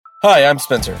Hi, I'm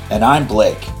Spencer, And I'm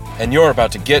Blake. and you're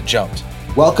about to get jumped.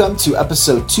 Welcome to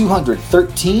episode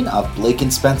 213 of Blake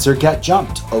and Spencer Get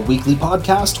Jumped, a weekly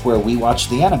podcast where we watch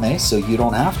the anime so you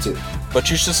don't have to.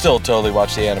 But you should still totally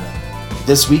watch the anime.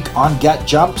 This week on Get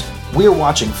Jumped, we're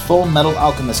watching Full Metal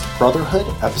Alchemist Brotherhood,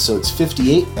 episodes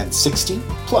 58 and 60,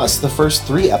 plus the first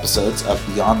 3 episodes of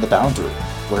Beyond the Boundary,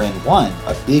 where in one,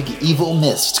 a big evil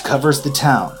mist covers the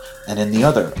town, and in the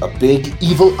other, a big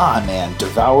evil eye man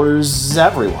devours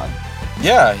everyone.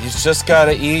 Yeah, he's just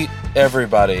gotta eat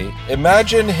everybody.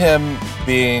 Imagine him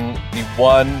being the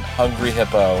one hungry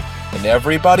hippo, and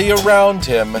everybody around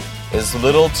him is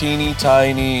little teeny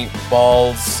tiny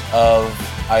balls of,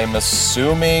 I'm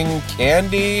assuming,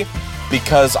 candy,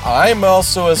 because I'm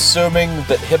also assuming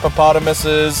that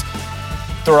hippopotamuses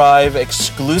thrive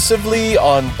exclusively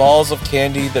on balls of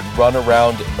candy that run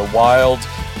around in the wild.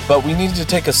 But we need to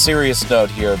take a serious note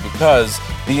here because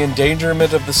the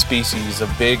endangerment of the species of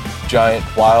big, giant,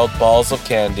 wild balls of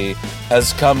candy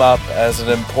has come up as an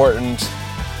important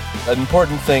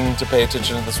thing to pay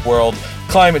attention to this world.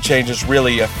 Climate change has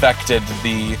really affected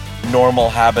the normal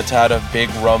habitat of big,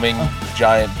 roaming,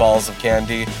 giant balls of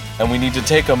candy, and we need to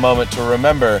take a moment to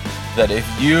remember that if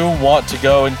you want to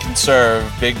go and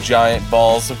conserve big, giant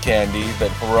balls of candy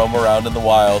that roam around in the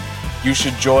wild, you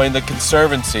should join the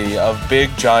Conservancy of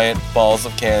Big Giant Balls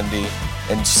of Candy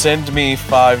and send me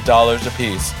 $5 a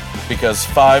piece, because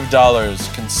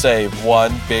 $5 can save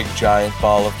one big giant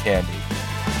ball of candy.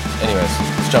 Anyways,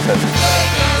 let's jump in.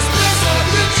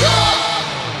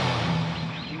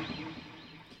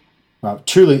 Wow,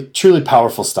 truly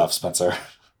powerful stuff, Spencer.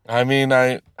 I mean,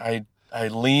 I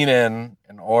lean in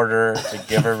order to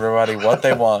give everybody what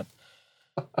they want.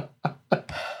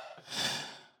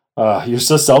 You're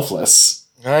so selfless.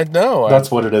 I know. That's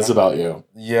what it is about you.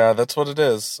 Yeah, that's what it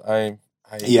is. I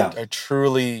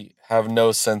truly have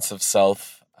no sense of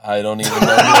self. I don't even know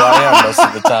who I am most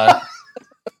of the time.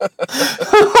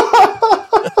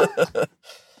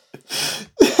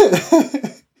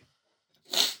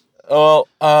 Well,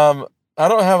 I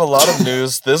don't have a lot of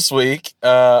news this week.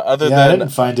 I didn't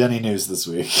find any news this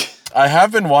week. I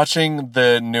have been watching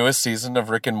the newest season of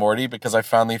Rick and Morty because I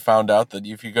finally found out that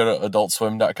if you go to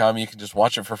adultswim.com, you can just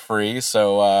watch it for free.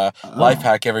 So, life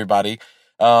hack, everybody.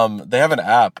 They have an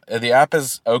app. The app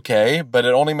is okay, but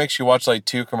it only makes you watch like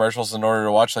 2 commercials in order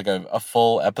to watch like a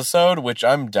full episode, which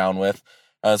I'm down with.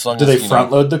 As long Do they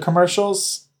front load the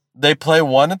commercials? They play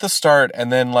one at the start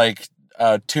and then like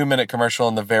a 2-minute commercial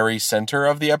in the very center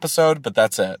of the episode, but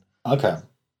that's it. Okay.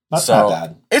 That's not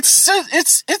bad. It's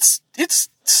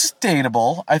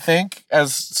sustainable, I think.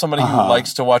 As somebody who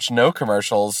likes to watch no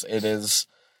commercials, it is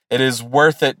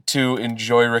worth it to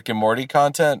enjoy Rick and Morty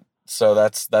content. So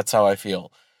that's how I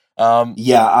feel.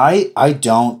 I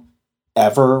don't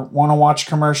ever want to watch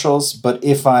commercials, but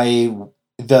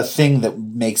the thing that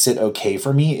makes it okay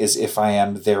for me is if I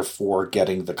am therefore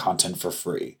getting the content for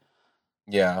free.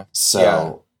 Yeah.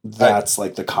 So that's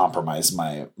like the compromise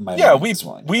my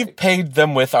we've paid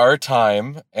them with our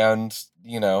time and,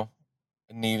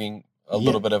 needing a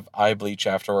little bit of eye bleach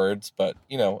afterwards, but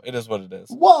it is what it is.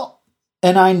 Well,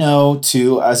 and I know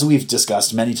too, as we've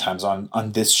discussed many times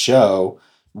on this show,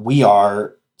 we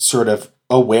are sort of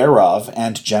aware of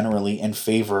and generally in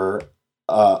favor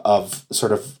of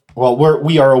sort of,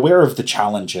 we are aware of the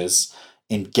challenges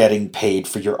in getting paid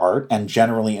for your art and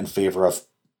generally in favor of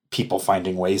people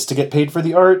finding ways to get paid for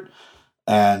the art.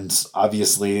 And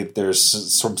obviously there's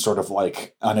some sort of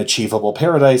like unachievable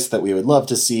paradise that we would love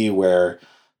to see where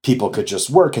people could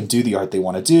just work and do the art they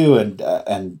want to do and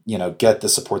get the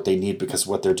support they need because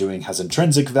what they're doing has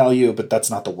intrinsic value, but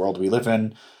that's not the world we live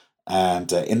in.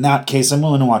 And in that case, I'm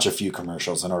willing to watch a few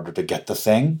commercials in order to get the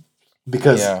thing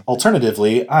because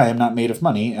alternatively, I am not made of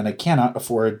money and I cannot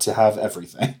afford to have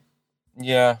everything.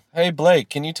 Yeah. Hey, Blake,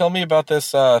 can you tell me about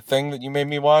this thing that you made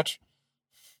me watch?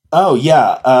 Oh,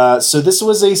 yeah. So this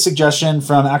was a suggestion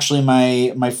from actually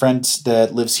my friend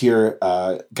that lives here,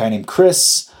 a guy named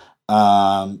Chris.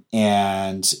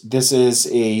 And this is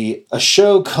a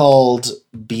show called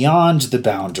Beyond the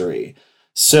Boundary.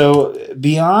 So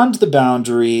Beyond the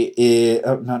Boundary is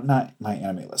not my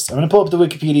anime list. I'm going to pull up the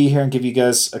Wikipedia here and give you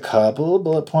guys a couple of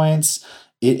bullet points.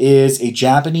 It is a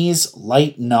Japanese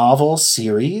light novel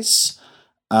series.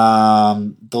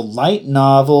 The light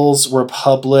novels were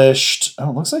published. It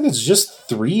looks like it's just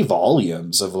 3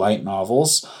 volumes of light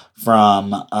novels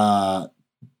from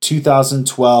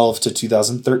 2012 to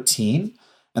 2013.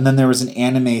 And then there was an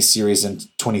anime series in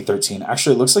 2013.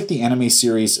 Actually, it looks like the anime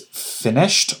series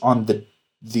finished on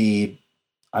the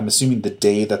I'm assuming the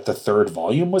day that the 3rd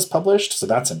volume was published. So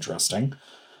that's interesting.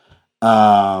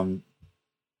 So,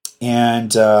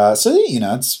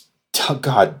 it's oh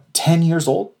God, 10 years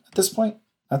old at this point.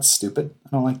 That's stupid. I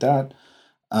don't like that.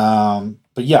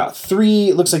 But yeah,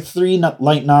 looks like three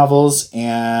light novels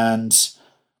and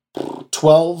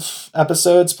 12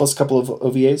 episodes plus a couple of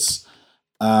OVAs.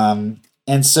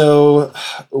 And so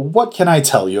what can I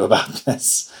tell you about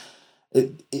this?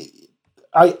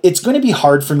 It's going to be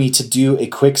hard for me to do a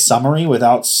quick summary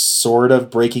without sort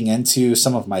of breaking into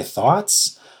some of my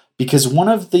thoughts, because one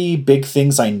of the big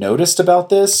things I noticed about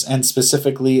this, and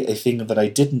specifically a thing that I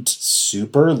didn't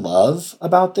super love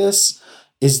about this,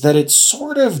 is that it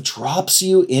sort of drops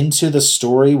you into the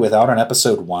story without an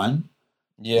episode 1.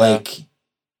 Yeah. Like,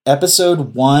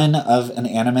 episode 1 of an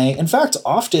anime, in fact,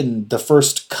 often the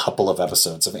first couple of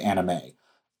episodes of anime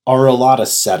are a lot of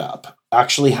setup.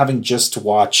 Actually, having just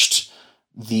watched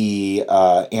the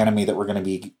anime that we're going to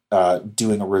be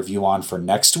doing a review on for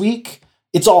next week,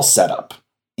 it's all setup.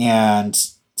 And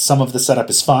some of the setup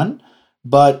is fun,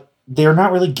 but they're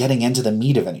not really getting into the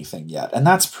meat of anything yet. And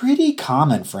that's pretty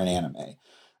common for an anime.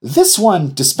 This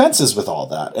one dispenses with all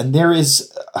that. And there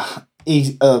is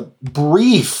a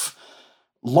brief,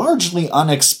 largely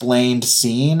unexplained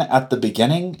scene at the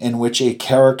beginning in which a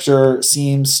character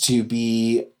seems to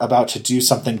be about to do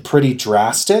something pretty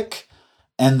drastic.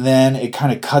 And then it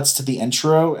kind of cuts to the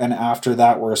intro, and after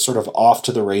that, we're sort of off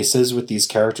to the races with these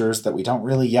characters that we don't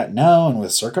really yet know, and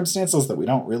with circumstances that we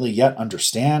don't really yet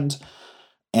understand.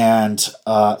 And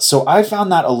so I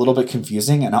found that a little bit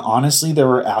confusing, and honestly, there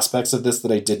were aspects of this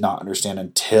that I did not understand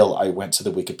until I went to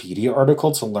the Wikipedia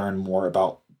article to learn more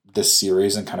about this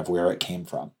series and kind of where it came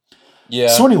from. Yeah,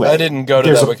 so anyway, I didn't go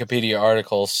to that Wikipedia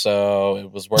article, so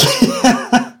it was worth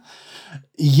it.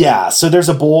 Yeah, so there's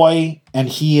a boy, and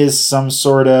he is some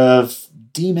sort of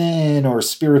demon or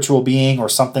spiritual being or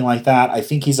something like that. I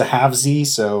think he's a halvesy,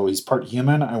 so he's part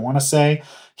human, I want to say.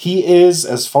 He is,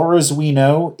 as far as we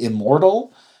know,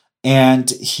 immortal,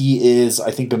 and he is, I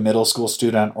think, a middle school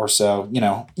student or so, you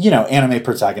know, anime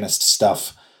protagonist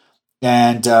stuff.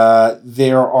 And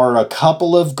there are a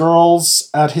couple of girls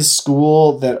at his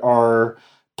school that are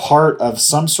part of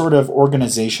some sort of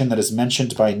organization that is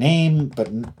mentioned by name, but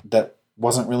that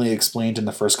wasn't really explained in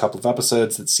the first couple of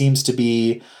episodes. That seems to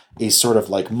be a sort of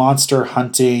like monster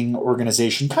hunting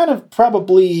organization, kind of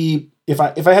probably, if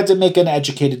I had to make an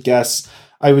educated guess,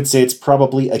 I would say it's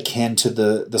probably akin to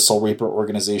the Soul Reaper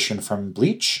organization from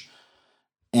Bleach.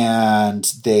 And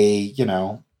they,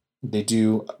 they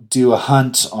do a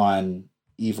hunt on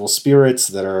evil spirits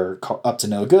that are up to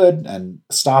no good and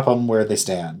stop them where they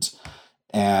stand.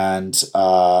 And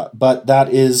but that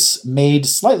is made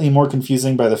slightly more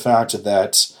confusing by the fact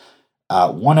that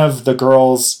one of the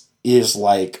girls is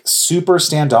like super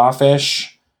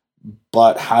standoffish,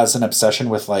 but has an obsession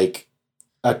with like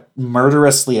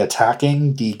murderously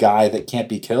attacking the guy that can't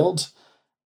be killed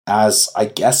as, I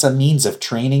guess, a means of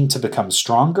training to become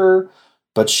stronger.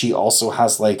 But she also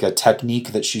has like a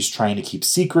technique that she's trying to keep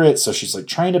secret, so she's like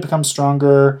trying to become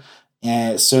stronger,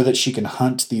 and so that she can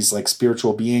hunt these like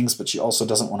spiritual beings, but she also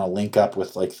doesn't want to link up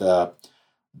with like the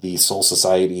Soul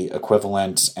Society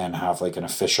equivalent and have like an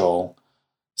official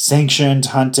sanctioned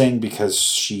hunting, because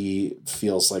she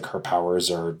feels like her powers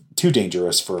are too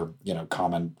dangerous for,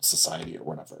 common society or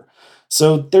whatever.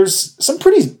 So there's some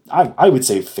pretty, I would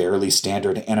say, fairly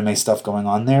standard anime stuff going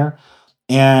on there.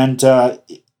 And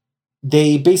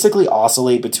they basically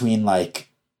oscillate between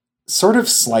like sort of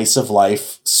slice of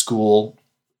life school,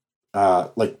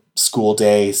 like school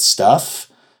day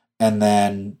stuff, and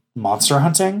then monster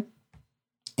hunting.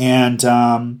 And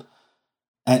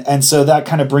so that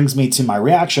kind of brings me to my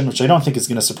reaction, which I don't think is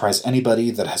going to surprise anybody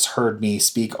that has heard me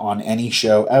speak on any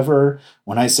show ever.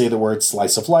 When I say the word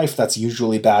slice of life, that's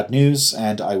usually bad news.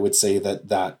 And I would say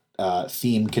that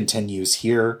theme continues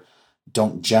here.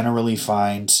 Don't generally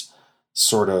find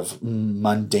sort of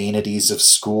mundanities of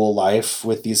school life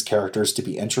with these characters to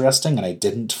be interesting, and I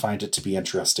didn't find it to be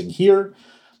interesting here.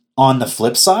 On the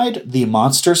flip side, the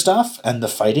monster stuff and the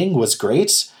fighting was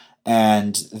great,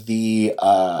 and the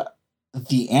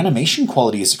animation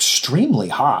quality is extremely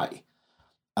high.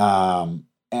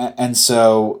 And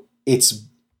so it's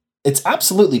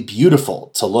absolutely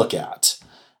beautiful to look at,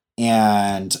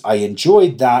 and I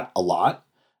enjoyed that a lot,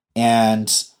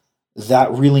 and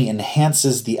that really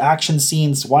enhances the action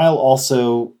scenes while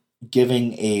also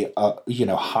giving a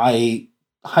high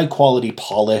quality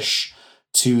polish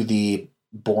to the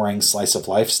boring slice of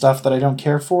life stuff that I don't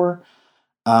care for.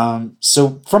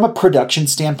 So from a production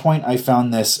standpoint, I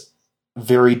found this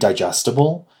very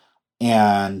digestible,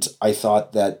 and I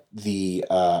thought that the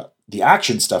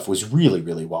action stuff was really,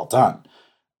 really well done.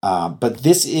 But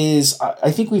this is,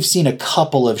 I think we've seen a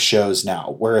couple of shows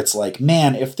now where it's like,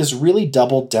 man, if this really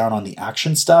doubled down on the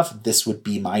action stuff, this would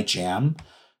be my jam.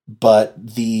 But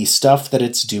the stuff that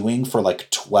it's doing for like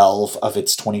 12 of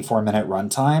its 24-minute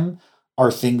runtime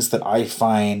are things that I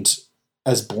find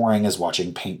as boring as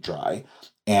watching paint dry.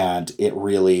 And it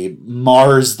really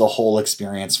mars the whole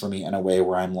experience for me in a way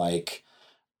where I'm like,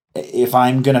 if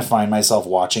I'm going to find myself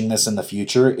watching this in the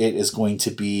future, it is going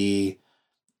to be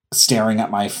staring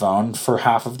at my phone for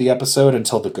half of the episode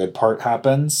until the good part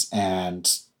happens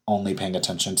and only paying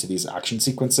attention to these action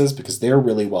sequences because they're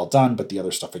really well done, but the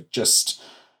other stuff I just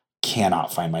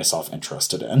cannot find myself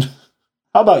interested in.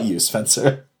 How about you,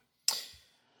 Spencer?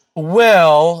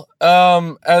 Well,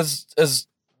 as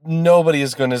nobody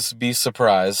is going to be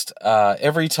surprised,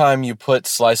 every time you put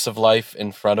Slice of Life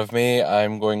in front of me,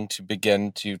 I'm going to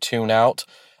begin to tune out.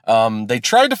 They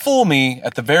tried to fool me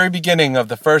at the very beginning of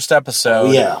the first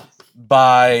episode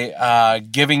by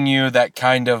giving you that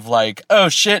kind of like, oh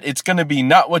shit, it's going to be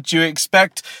not what you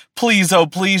expect. Please, oh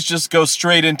please, just go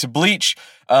straight into Bleach.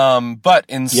 But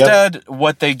instead,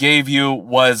 what they gave you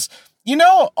was, you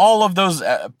know, all of those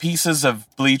pieces of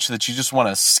Bleach that you just want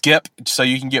to skip so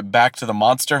you can get back to the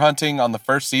monster hunting on the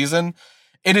first season.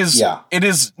 It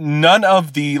is none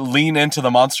of the lean into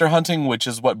the monster hunting, which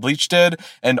is what Bleach did,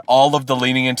 and all of the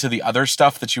leaning into the other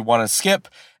stuff that you want to skip.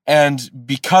 And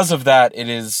because of that,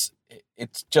 it's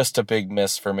just a big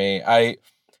miss for me. I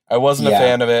wasn't a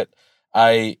fan of it.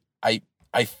 I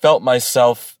felt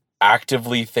myself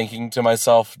actively thinking to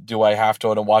myself, do I have to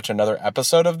watch another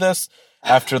episode of this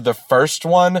after the first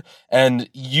one? And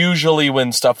usually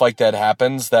when stuff like that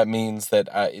happens, that means that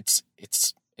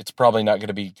it's probably not going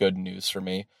to be good news for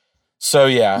me. So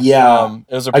it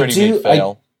was a pretty big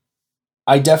fail.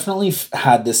 I definitely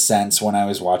had this sense when I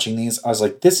was watching these. I was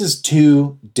like, this is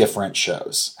two different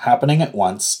shows happening at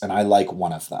once, and I like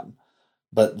one of them.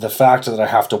 But the fact that I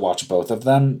have to watch both of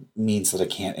them means that I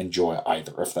can't enjoy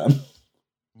either of them.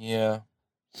 Yeah,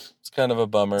 it's kind of a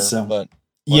bummer. So, but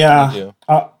what can you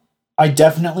do? I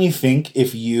definitely think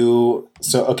who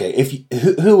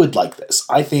would like this?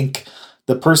 I think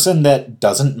the person that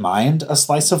doesn't mind a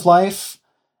slice of life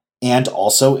and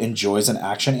also enjoys an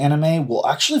action anime will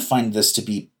actually find this to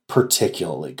be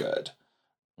particularly good.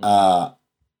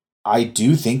 I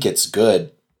do think it's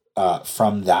good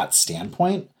from that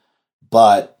standpoint,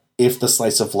 but if the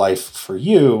slice of life for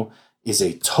you is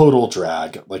a total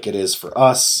drag like it is for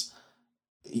us,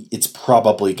 it's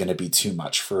probably going to be too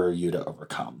much for you to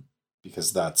overcome,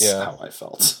 because that's how I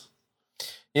felt.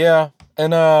 Yeah,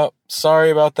 and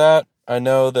sorry about that. I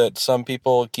know that some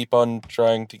people keep on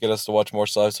trying to get us to watch more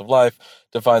Slice of Life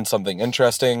to find something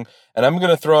interesting. And I'm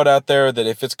going to throw it out there that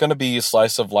if it's going to be a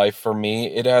Slice of Life for me,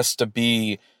 it has to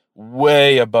be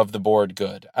way above the board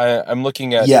good. I'm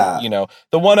looking at,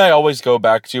 the one I always go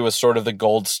back to as sort of the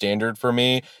gold standard for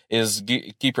me is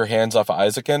Keep Your Hands Off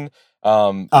Eizouken.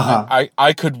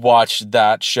 I could watch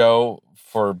that show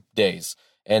for days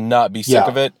and not be sick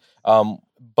of it.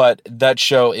 But that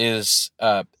show is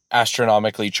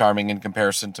astronomically charming in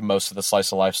comparison to most of the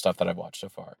slice of life stuff that I've watched so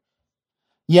far.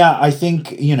 Yeah, I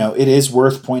think, it is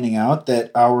worth pointing out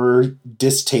that our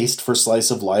distaste for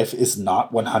slice of life is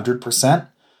not 100%,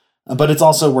 but it's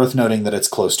also worth noting that it's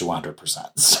close to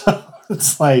 100%. So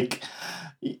it's like,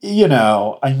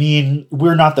 I mean,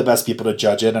 we're not the best people to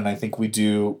judge it, and I think we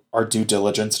do our due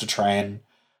diligence to try and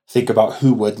think about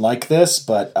who would like this,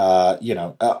 but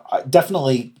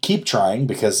definitely keep trying,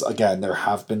 because again, there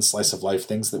have been slice of life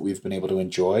things that we've been able to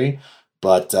enjoy,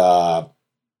 but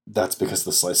that's because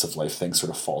the slice of life thing sort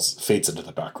of fades into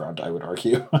the background, I would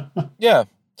argue. Yeah.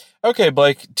 Okay,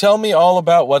 Blake, tell me all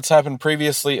about what's happened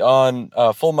previously on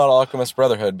Full Metal Alchemist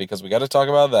Brotherhood, because we got to talk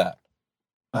about that.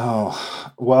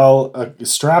 Oh, well,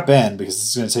 strap in, because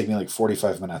it's going to take me like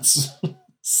 45 minutes.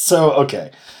 So,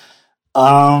 okay.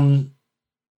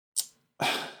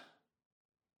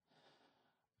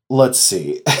 Let's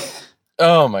see.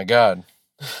 Oh my god.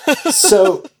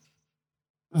 So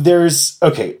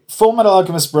Full Metal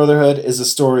Alchemist Brotherhood is a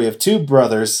story of two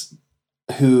brothers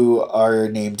who are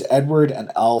named Edward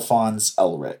and Alphonse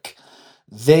Elric.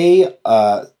 They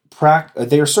are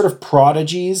sort of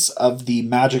prodigies of the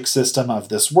magic system of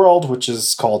this world, which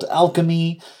is called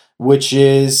alchemy, which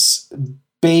is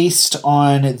based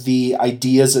on the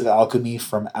ideas of alchemy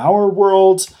from our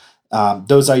world.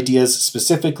 Those ideas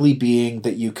specifically being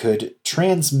that you could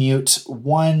transmute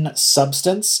one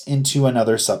substance into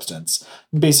another substance,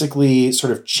 basically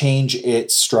sort of change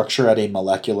its structure at a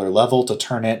molecular level to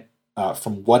turn it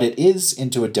from what it is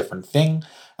into a different thing.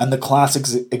 And the classic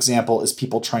example is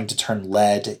people trying to turn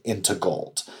lead into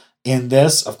gold. In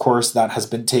this, of course, that has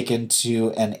been taken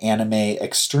to an anime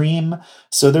extreme.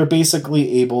 So they're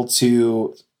basically able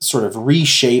to sort of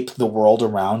reshape the world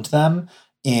around them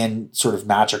in sort of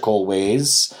magical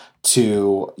ways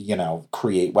to,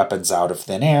 create weapons out of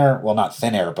thin air. Well, not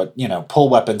thin air, but, pull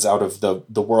weapons out of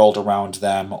the world around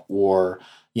them. Or,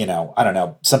 I don't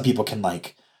know, some people can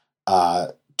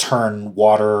turn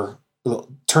water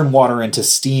into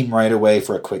steam right away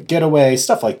for a quick getaway,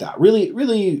 stuff like that. Really,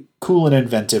 really cool and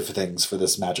inventive things for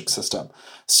this magic system.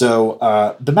 So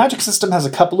the magic system has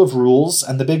a couple of rules,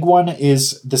 and the big one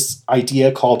is this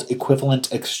idea called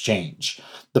equivalent exchange.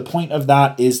 The point of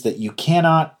that is that you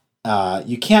can't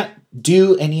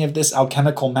do any of this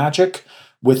alchemical magic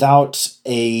without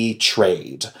a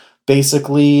trade.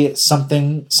 Basically,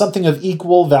 something of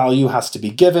equal value has to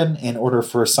be given in order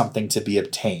for something to be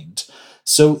obtained.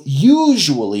 So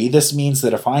usually this means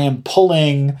that if I am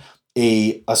pulling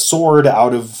a sword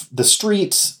out of the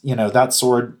street, that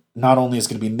sword not only is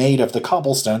going to be made of the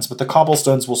cobblestones, but the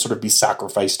cobblestones will sort of be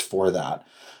sacrificed for that.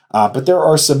 But there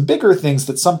are some bigger things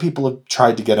that some people have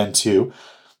tried to get into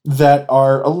that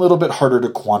are a little bit harder to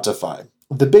quantify.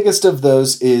 The biggest of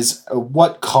those is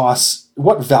what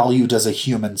value does a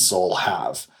human soul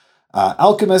have?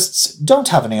 Alchemists don't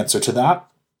have an answer to that,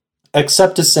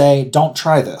 except to say, don't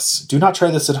try this. Do not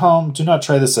try this at home. Do not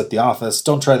try this at the office.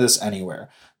 Don't try this anywhere.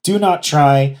 Do not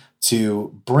try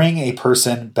to bring a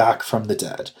person back from the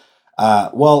dead.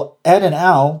 Well, Ed and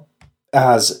Al,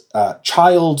 as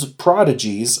child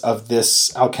prodigies of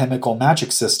this alchemical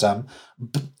magic system,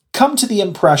 come to the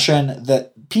impression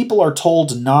that people are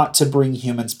told not to bring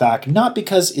humans back, not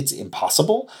because it's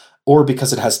impossible or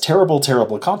because it has terrible,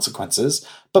 terrible consequences,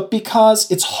 but because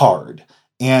it's hard.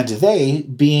 And they,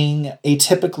 being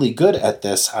atypically good at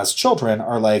this as children,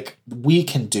 are like, we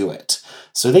can do it.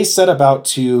 So they set about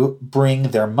to bring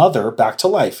their mother back to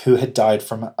life, who had died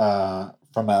from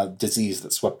a disease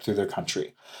that swept through their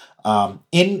country.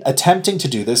 In attempting to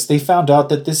do this, they found out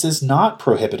that this is not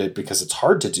prohibited because it's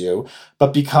hard to do,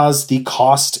 but because the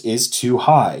cost is too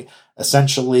high.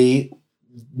 Essentially,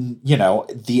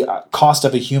 the cost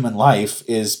of a human life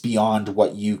is beyond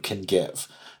what you can give.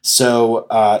 So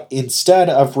instead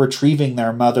of retrieving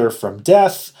their mother from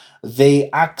death,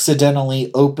 they accidentally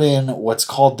open what's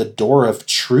called the Door of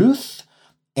Truth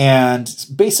and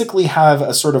basically have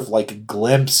a sort of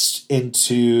glimpse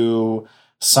into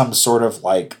some sort of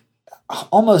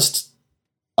almost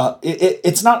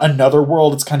it's not another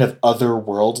world, it's kind of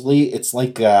otherworldly. It's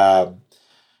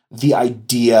the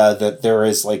idea that there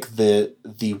is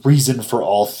the reason for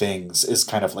all things is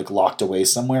kind of locked away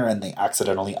somewhere, and they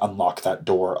accidentally unlock that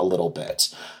door a little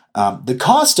bit. The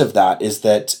cost of that is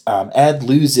that Ed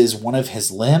loses one of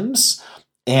his limbs,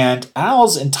 and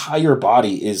Al's entire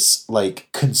body is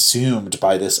consumed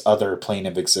by this other plane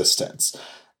of existence.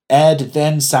 Ed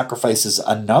then sacrifices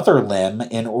another limb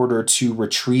in order to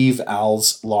retrieve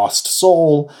Al's lost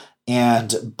soul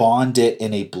and bond it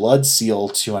in a blood seal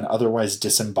to an otherwise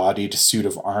disembodied suit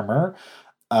of armor.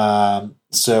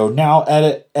 So now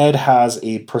Ed has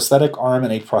a prosthetic arm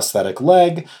and a prosthetic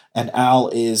leg, and Al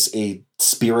is a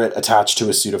spirit attached to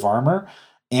a suit of armor.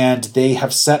 And they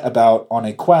have set about on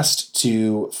a quest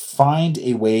to find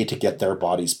a way to get their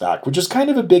bodies back, which is kind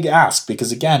of a big ask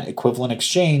because, again, equivalent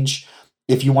exchange,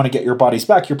 if you want to get your bodies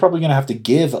back, you're probably going to have to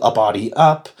give a body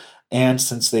up. And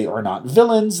since they are not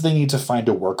villains, they need to find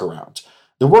a workaround.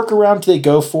 The workaround they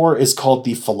go for is called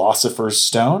the Philosopher's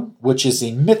Stone, which is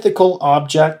a mythical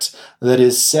object that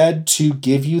is said to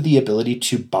give you the ability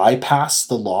to bypass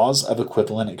the laws of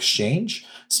equivalent exchange.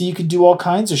 So you can do all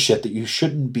kinds of shit that you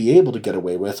shouldn't be able to get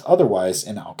away with otherwise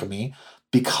in alchemy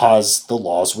because the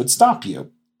laws would stop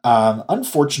you.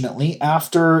 Unfortunately,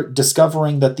 after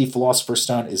discovering that the Philosopher's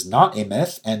Stone is not a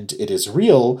myth and it is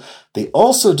real, they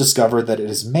also discover that it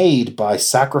is made by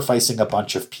sacrificing a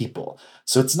bunch of people.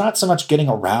 So it's not so much getting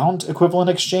around equivalent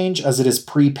exchange as it is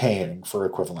prepaying for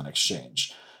equivalent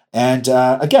exchange. And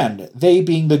again, they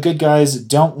being the good guys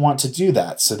don't want to do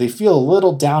that. So they feel a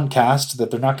little downcast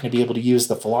that they're not going to be able to use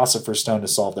the Philosopher's Stone to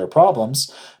solve their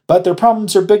problems. But their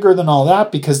problems are bigger than all that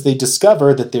because they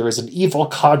discover that there is an evil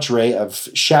cadre of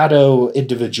shadow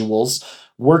individuals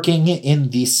working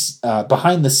in these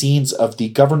behind the scenes of the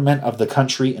government of the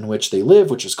country in which they live,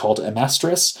 which is called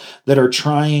Amestris, that are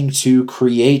trying to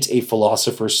create a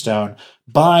Philosopher's Stone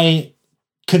by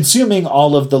consuming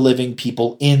all of the living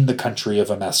people in the country of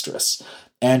Amestris.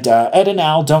 And Ed and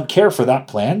Al don't care for that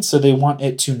plan, so they want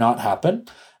it to not happen.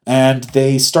 And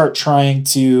they start trying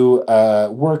to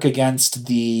work against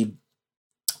the,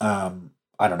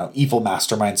 evil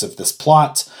masterminds of this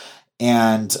plot.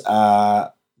 And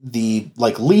the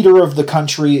like leader of the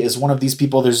country is one of these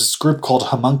people. There's this group called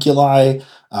homunculi.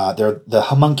 They're the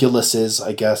homunculuses,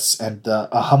 I guess, and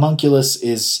a homunculus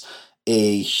is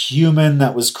a human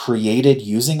that was created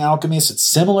using alchemy. So it's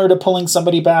similar to pulling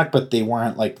somebody back, but they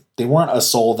weren't a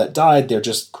soul that died. They're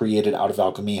just created out of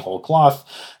alchemy, whole cloth.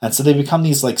 And so they become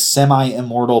these like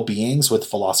semi-immortal beings with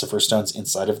philosopher's stones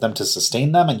inside of them to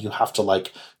sustain them. And you have to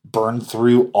like burn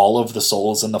through all of the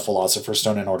souls in the philosopher's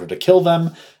stone in order to kill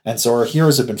them. And so our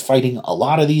heroes have been fighting a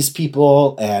lot of these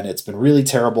people, and it's been really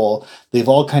terrible. They've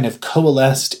all kind of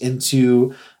coalesced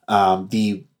into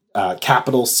the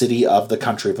capital city of the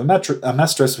country of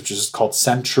Amestris, which is called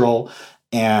Central.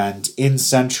 And in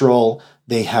Central,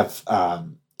 they have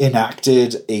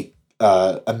enacted a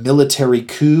military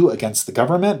coup against the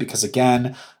government because,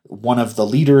 again, one of the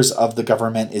leaders of the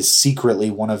government is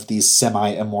secretly one of these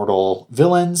semi-immortal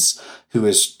villains who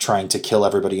is trying to kill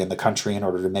everybody in the country in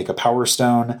order to make a power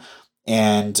stone.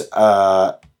 And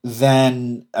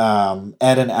then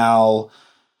Ed and Al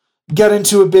get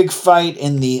into a big fight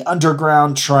in the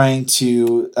underground trying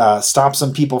to stop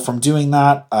some people from doing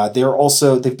that.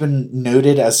 They've been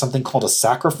noted as something called a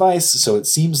sacrifice. So it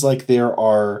seems like there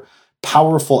are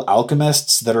powerful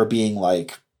alchemists that are being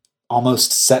like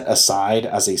almost set aside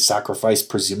as a sacrifice,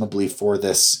 presumably for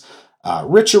this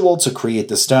ritual to create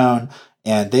the stone.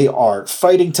 And they are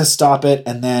fighting to stop it.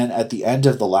 And then at the end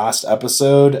of the last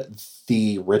episode,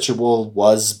 the ritual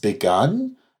was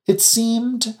begun, it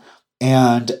seemed.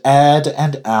 And Ed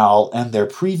and Al and their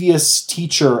previous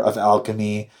teacher of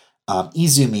alchemy,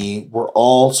 Izumi, were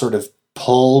all sort of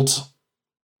pulled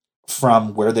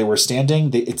from where they were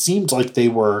standing. It seemed like they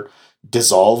were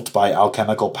dissolved by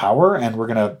alchemical power, and we're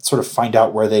going to sort of find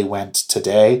out where they went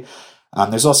today.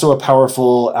 There's also a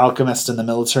powerful alchemist in the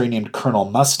military named Colonel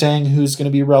Mustang who's going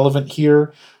to be relevant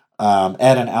here.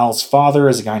 Ed and Al's father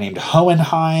is a guy named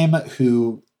Hohenheim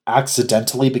who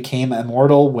accidentally became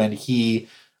immortal when he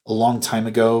a long time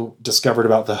ago discovered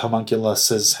about the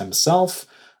homunculuses himself.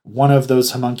 One of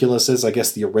those homunculuses, I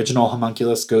guess the original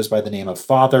homunculus, goes by the name of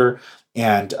Father,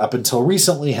 and up until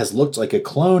recently has looked like a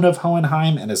clone of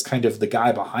Hohenheim and is kind of the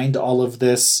guy behind all of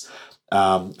this.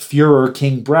 Führer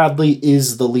King Bradley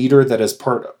is the leader that is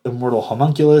part immortal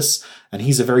homunculus, and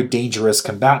he's a very dangerous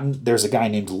combatant. There's a guy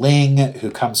named Ling who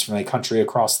comes from a country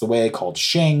across the way called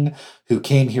Xing, who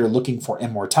came here looking for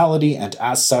immortality and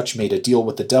as such made a deal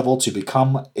with the devil to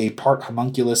become a part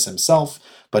homunculus himself,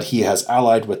 but he has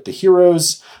allied with the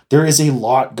heroes. There is a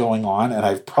lot going on, and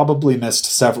I've probably missed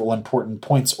several important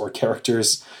points or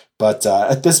characters, but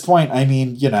at this point, I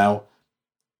mean, you know,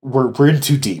 we're in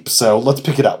too deep, so let's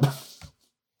pick it up.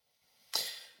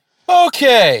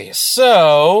 Okay,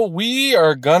 so we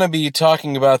are going to be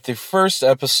talking about the first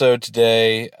episode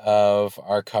today of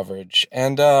our coverage.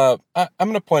 And I'm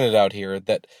going to point it out here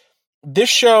that this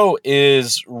show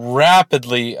is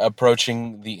rapidly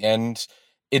approaching the end.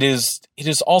 It is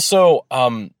also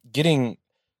getting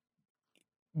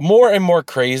more and more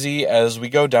crazy as we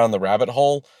go down the rabbit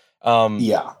hole.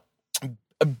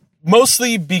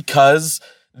 Mostly because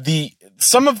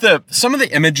some of the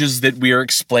images that we are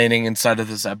explaining inside of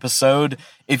this episode,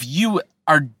 if you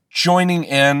are joining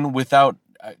in without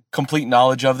complete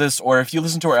knowledge of this, or if you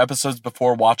listen to our episodes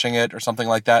before watching it or something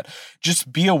like that,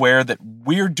 just be aware that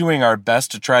we're doing our best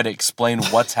to try to explain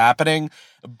what's happening,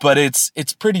 but it's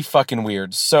pretty fucking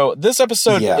weird. So this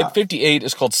episode, 58,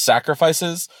 is called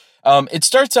Sacrifices. It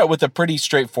starts out with a pretty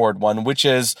straightforward one, which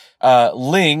is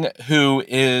Ling, who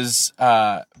is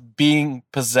being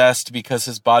possessed because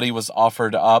his body was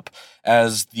offered up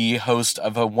as the host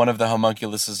of one of the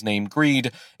homunculuses named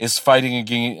Greed, is fighting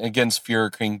against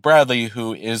Führer King Bradley,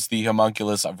 who is the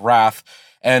homunculus of Wrath,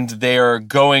 and they are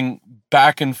going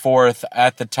back and forth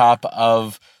at the top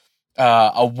of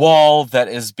a wall that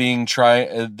is being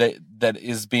that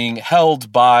is being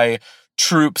held by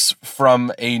troops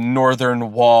from a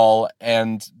northern wall,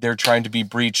 and they're trying to be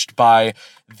breached by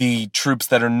the troops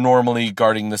that are normally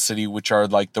guarding the city, which are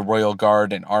like the Royal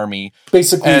Guard and Army.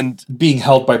 Basically, and being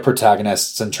held by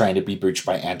protagonists and trying to be breached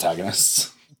by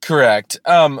antagonists. Correct.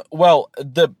 Well,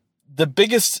 the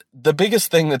biggest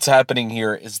thing that's happening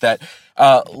here is that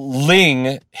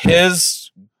Ling, his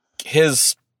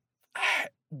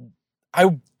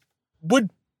I would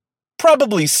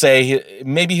probably say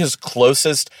maybe his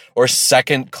closest or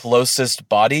second closest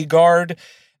bodyguard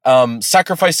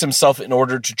sacrificed himself in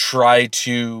order to try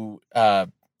to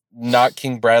knock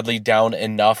King Bradley down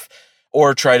enough,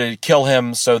 or try to kill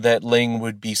him so that Ling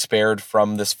would be spared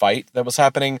from this fight that was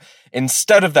happening.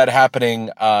 Instead of that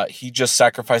happening, he just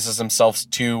sacrifices himself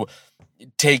to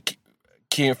take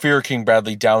Führer King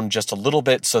Bradley down just a little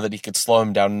bit so that he could slow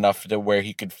him down enough to where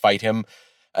he could fight him.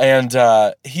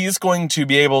 And he's going to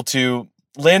be able to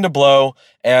land a blow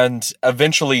and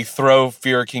eventually throw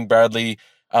Fear King Bradley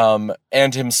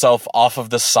and himself off of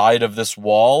the side of this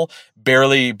wall,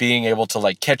 barely being able to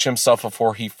like catch himself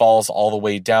before he falls all the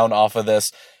way down off of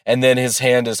this. And then his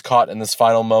hand is caught in this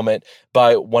final moment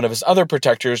by one of his other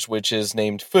protectors, which is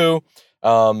named Fu.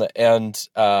 And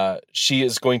she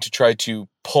is going to try to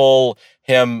pull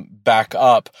him back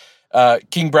up.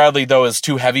 King Bradley, though, is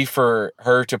too heavy for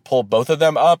her to pull both of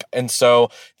them up. And so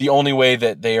the only way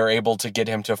that they are able to get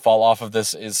him to fall off of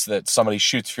this is that somebody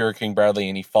shoots Fear King Bradley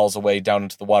and he falls away down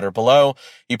into the water below.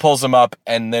 He pulls him up,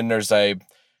 and then there's a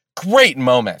great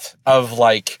moment of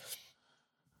like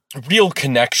real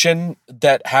connection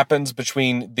that happens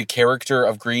between the character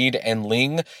of Greed and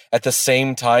Ling at the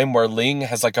same time, where Ling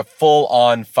has like a full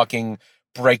on fucking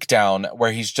breakdown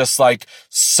where he's just like,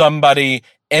 somebody,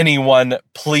 anyone,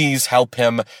 please help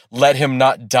him. Let him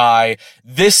not die.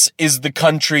 This is the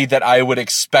country that I would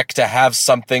expect to have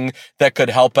something that could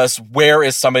help us. Where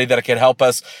is somebody that could help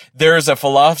us? There is a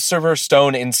Philosopher's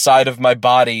Stone inside of my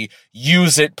body.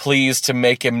 Use it, please, to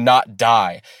make him not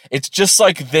die. It's just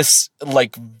like this,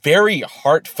 like, very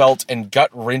heartfelt and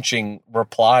gut-wrenching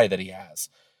reply that he has.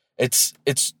 It's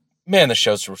man, the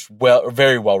show's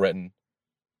very well written.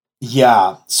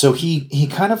 Yeah. So he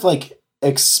kind of like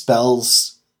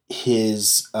expels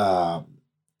his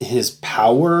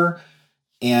power,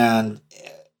 and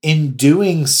in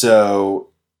doing so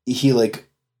he like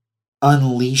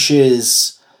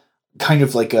unleashes kind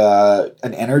of like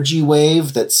an energy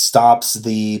wave that stops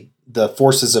the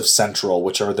forces of Central,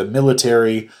 which are the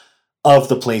military of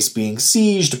the place being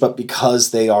sieged, but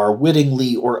because they are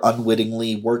wittingly or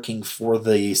unwittingly working for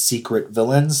the secret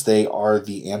villains, they are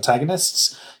the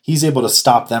antagonists. He's able to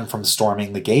stop them from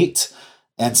storming the gate.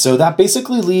 And so that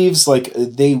basically leaves like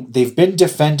they've been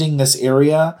defending this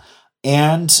area,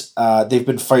 and they've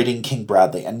been fighting King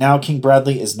Bradley. And now King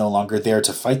Bradley is no longer there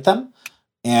to fight them,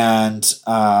 and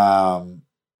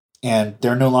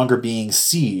they're no longer being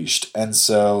sieged. And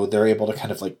so they're able to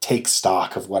kind of like take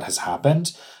stock of what has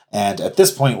happened. And at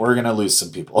this point, we're going to lose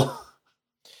some people.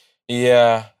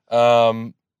 Yeah.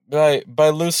 By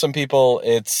lose some people,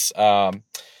 it's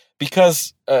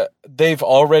because they've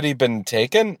already been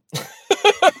taken.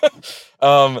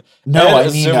 No, I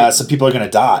mean, some people are going to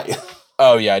die.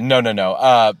 Oh, yeah.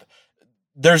 No.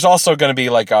 There's also going to be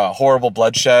like a horrible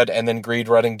bloodshed, and then Greed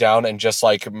running down and just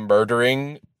like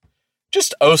murdering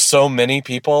just so many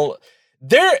people.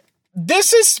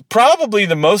 This is probably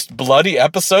the most bloody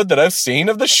episode that I've seen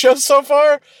of the show so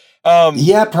far.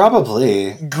 Yeah,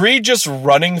 probably. Greed just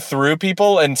running through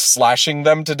people and slashing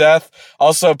them to death.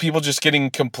 Also, people just getting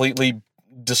completely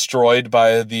destroyed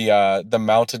by the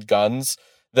mounted guns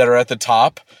that are at the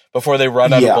top before they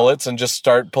run out of bullets and just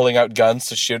start pulling out guns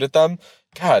to shoot at them.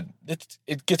 God,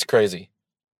 it gets crazy.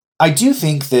 I do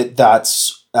think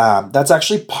that's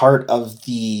actually part of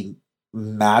the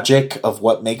magic of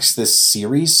what makes this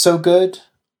series so good,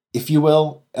 if you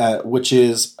will, which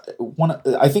is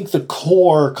I think the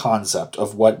core concept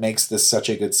of what makes this such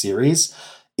a good series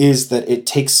is that it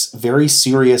takes very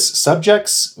serious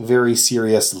subjects very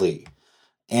seriously.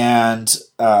 And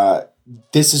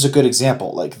this is a good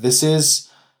example. Like, this is,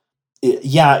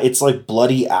 it's like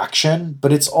bloody action,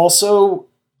 but it's also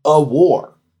a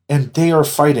war, and they are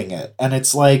fighting it. And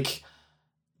it's like,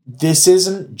 this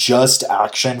isn't just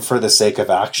action for the sake of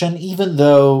action, even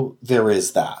though there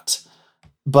is that.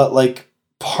 But like,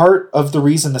 part of the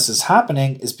reason this is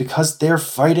happening is because they're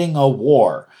fighting a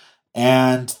war.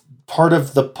 And part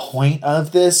of the point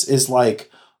of this is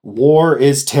like, war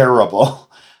is terrible.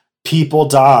 People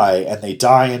die, and they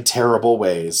die in terrible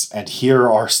ways. And here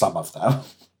are some of them.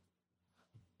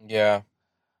 Yeah.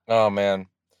 Oh, man.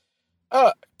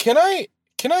 Can I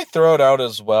throw it out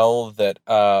as well that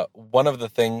one of the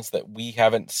things that we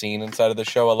haven't seen inside of the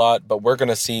show a lot, but we're going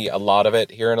to see a lot of it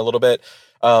here in a little bit,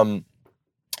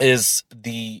 is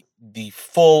the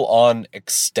full-on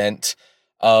extent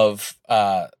of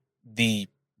the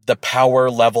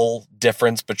power level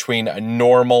difference between a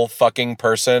normal fucking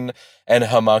person and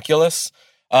homunculus.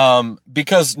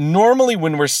 Because normally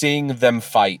when we're seeing them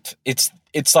fight, it's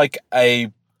like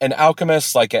an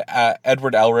alchemist, like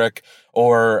Edward Elric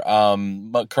or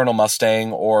Colonel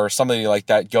Mustang or somebody like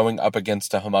that going up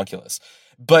against a homunculus.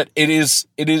 But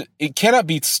it cannot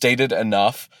be stated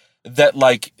enough that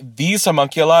like these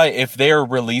homunculi, if they are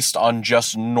released on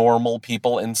just normal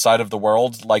people inside of the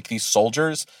world, like these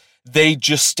soldiers, they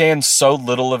just stand so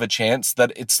little of a chance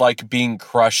that it's like being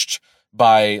crushed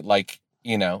by like,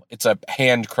 it's a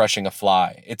hand crushing a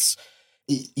fly.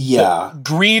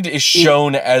 Greed is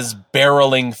shown as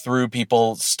barreling through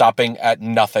people, stopping at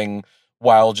nothing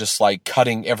while just like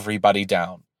cutting everybody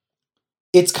down.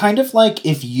 It's kind of like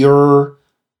if you're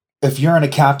in a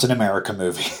Captain America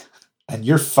movie and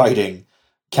you're fighting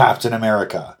Captain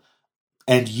America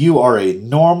and you are a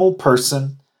normal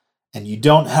person and you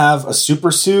don't have a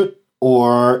super suit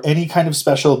or any kind of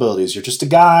special abilities, you're just a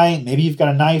guy, maybe you've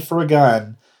got a knife or a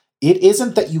gun. It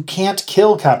isn't that you can't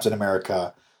kill Captain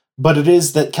America, but it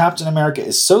is that Captain America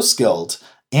is so skilled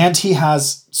and he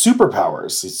has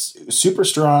superpowers. He's super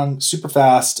strong, super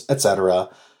fast, etc.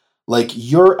 Like,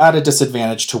 you're at a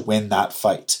disadvantage to win that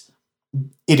fight.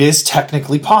 It is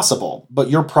technically possible, but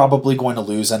you're probably going to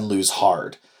lose and lose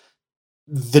hard.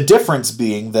 The difference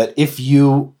being that if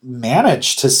you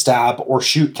manage to stab or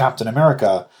shoot Captain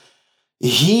America,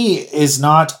 he is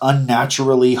not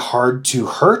unnaturally hard to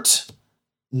hurt,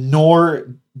 nor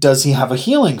does he have a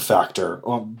healing factor.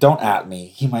 Well, don't at me.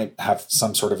 He might have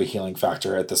some sort of a healing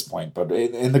factor at this point, but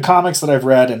in the comics that I've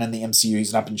read and in the MCU,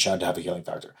 he's not been shown to have a healing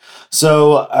factor.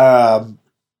 So,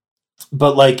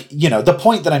 but like, you know, the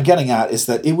point that I'm getting at is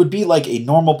that it would be like a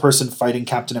normal person fighting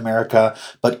Captain America,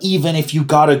 but even if you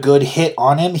got a good hit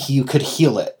on him, you could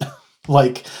heal it.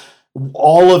 Like,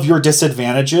 all of your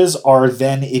disadvantages are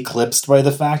then eclipsed by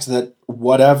the fact that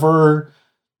whatever,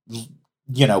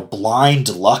 you know,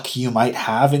 blind luck you might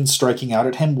have in striking out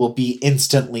at him will be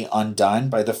instantly undone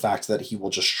by the fact that he will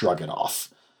just shrug it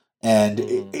off. And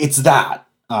it's that.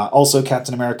 Also,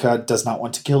 Captain America does not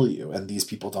want to kill you, and these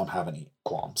people don't have any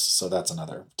qualms. So that's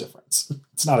another difference.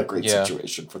 It's not a great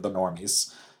situation for the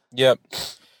normies. Yep.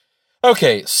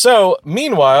 Okay, so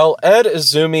meanwhile, Ed,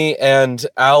 Izumi, and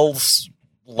Al's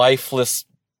lifeless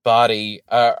body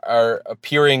are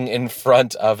appearing in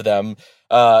front of them,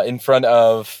 in front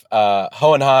of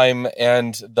Hohenheim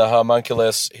and the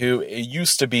homunculus, who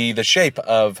used to be the shape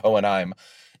of Hohenheim.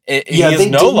 He is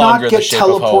no longer the shape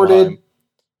of Hohenheim.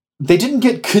 They didn't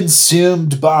get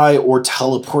consumed by or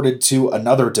teleported to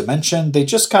another dimension. They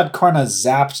just got kind of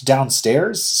zapped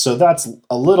downstairs. So that's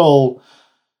a little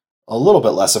bit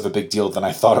less of a big deal than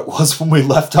I thought it was when we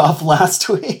left off last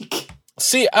week.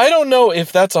 See, I don't know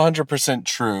if that's 100%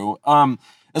 true.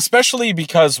 Especially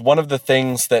because one of the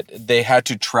things that they had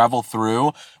to travel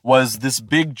through was this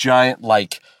big giant,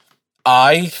 like,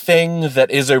 eye thing that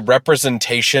is a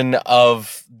representation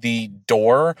of the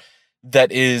door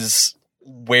that is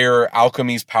where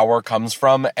alchemy's power comes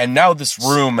from. And now this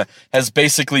room has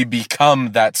basically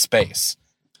become that space.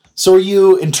 So are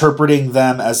you interpreting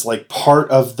them as like part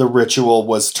of the ritual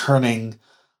was turning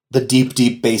the deep,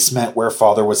 deep basement where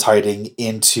Father was hiding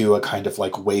into a kind of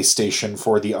like way station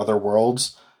for the other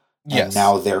worlds? And yes.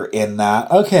 Now they're in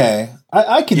that. Okay.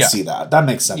 I can see that. That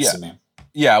makes sense to me.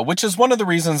 Yeah, which is one of the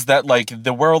reasons that, like,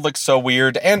 the world looks so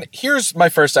weird. And here's my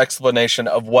first explanation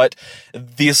of what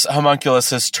this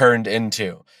homunculus has turned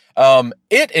into.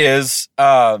 It is,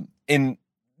 not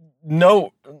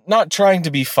trying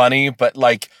to be funny, but,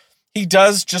 like, he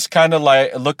does just kind of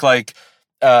like look like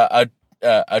a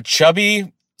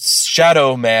chubby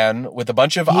shadow man with a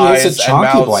bunch of eyes and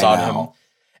mouths on him.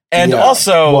 And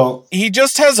also, he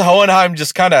just has Hohenheim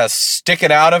just kind of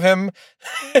sticking out of him.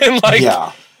 And, like,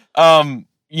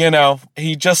 you know,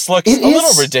 he just looks a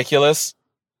little ridiculous.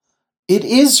 It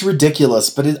is ridiculous,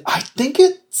 but I think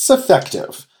it's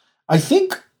effective. I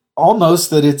think almost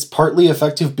that it's partly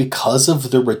effective because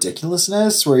of the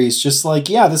ridiculousness, where he's just like,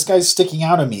 yeah, this guy's sticking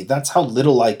out of me. That's how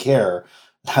little I care.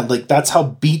 Like, that's how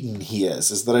beaten he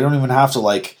is that I don't even have to,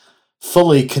 like,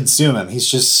 fully consume him. He's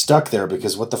just stuck there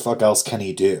because what the fuck else can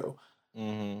he do?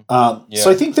 Mm-hmm. So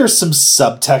I think there's some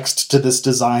subtext to this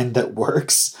design that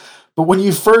works. But when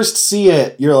you first see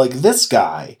it, you're like, this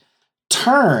guy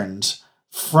turned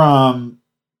from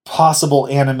possible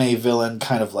anime villain,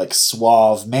 kind of like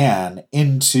suave man,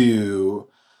 into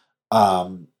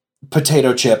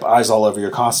potato chip, eyes all over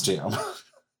your costume.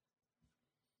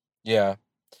 Yeah.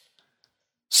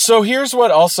 So here's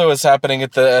what also is happening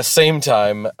at the same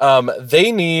time.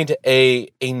 They need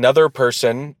another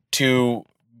person to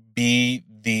be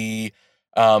the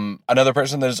another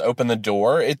person that has opened the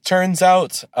door, it turns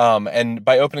out. And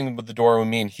by opening the door, we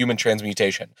mean human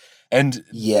transmutation. And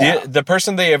the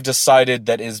person they have decided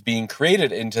that is being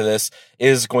created into this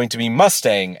is going to be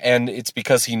Mustang. And it's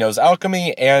because he knows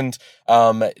alchemy, and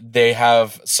they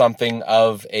have something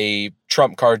of a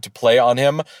trump card to play on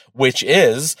him, which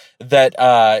is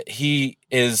that he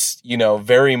is, you know,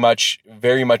 very much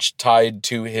tied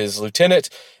to his lieutenant,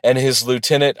 and his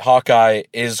lieutenant Hawkeye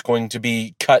is going to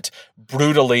be cut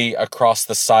brutally across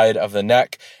the side of the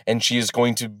neck, and she is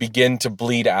going to begin to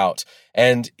bleed out.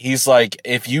 And he's like,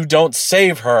 if you don't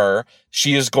save her,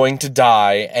 she is going to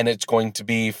die, and it's going to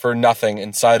be for nothing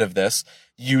inside of this.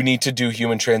 You need to do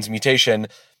human transmutation.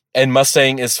 and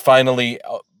Mustang is finally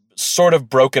sort of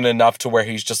broken enough to where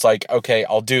he's just like, okay,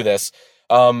 I'll do this.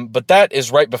 But that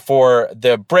is right before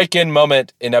the break-in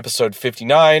moment in episode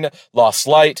 59, Lost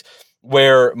Light,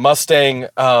 where Mustang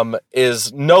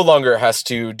is no longer has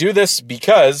to do this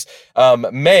because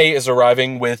May is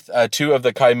arriving with 2 of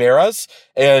the Chimeras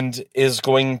and is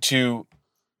going to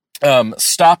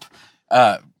stop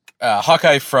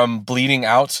Hawkeye from bleeding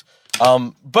out.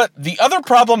 But the other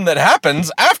problem that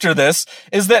happens after this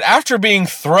is that after being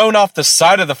thrown off the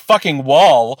side of the fucking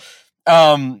wall,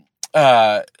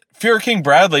 Fear King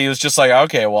Bradley was just like,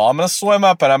 okay, well, I'm going to swim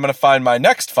up and I'm going to find my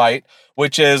next fight,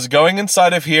 which is going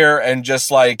inside of here and just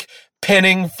like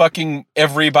pinning fucking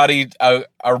everybody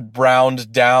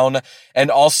around down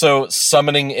and also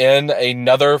summoning in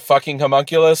another fucking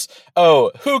homunculus.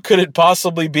 Oh, who could it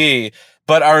possibly be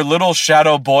but our little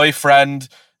shadow boyfriend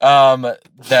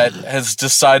that has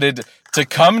decided to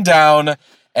come down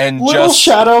and little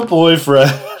shadow boyfriend.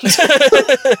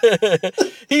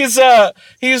 He's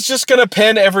just gonna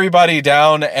pin everybody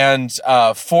down and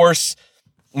force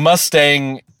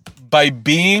Mustang, by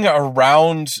being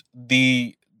around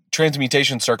the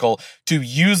transmutation circle, to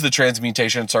use the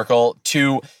transmutation circle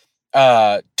to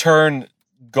turn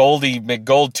Goldie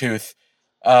McGoldtooth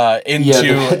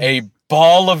into a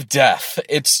ball of death.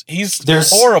 He's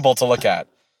horrible to look at.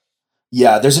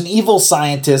 Yeah, there's an evil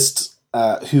scientist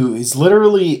who is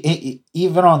literally,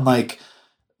 even on like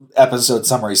episode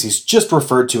summaries, he's just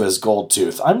referred to as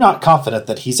Goldtooth. I'm not confident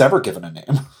that he's ever given a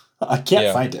name. I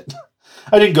can't find it.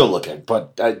 I didn't go looking,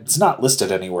 but it's not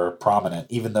listed anywhere prominent,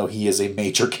 even though he is a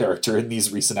major character in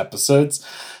these recent episodes.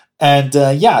 And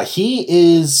he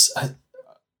is.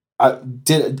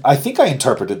 I think I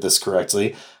interpreted this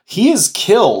correctly. He is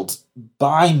killed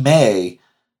by May,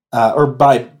 or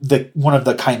by one of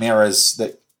the chimeras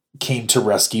that came to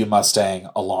rescue Mustang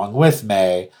along with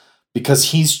May,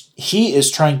 because he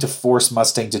is trying to force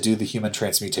Mustang to do the human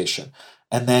transmutation.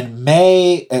 And then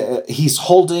May, he's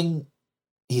holding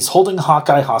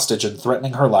Hawkeye hostage and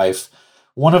threatening her life.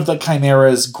 One of the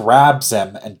chimeras grabs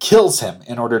him and kills him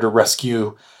in order to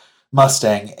rescue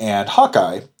Mustang and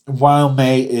Hawkeye, while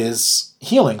May is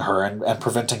healing her and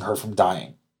preventing her from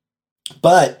dying.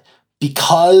 But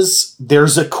because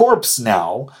there's a corpse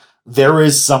now, there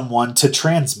is someone to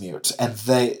transmute. And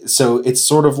so it's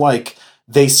sort of like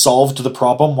they solved the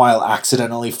problem while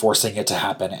accidentally forcing it to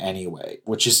happen anyway,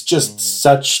 which is just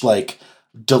such like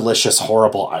delicious,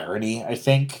 horrible irony, I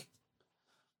think.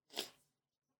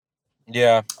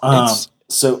 Yeah.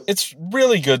 It's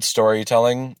really good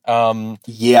storytelling.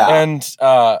 And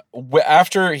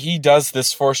after he does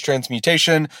this forced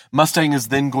transmutation, Mustang is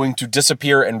then going to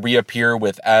disappear and reappear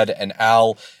with Ed and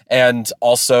Al, and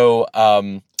also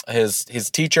his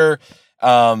teacher.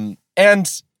 And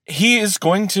he is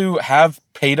going to have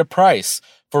paid a price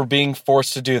for being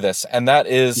forced to do this, and that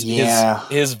is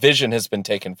his vision has been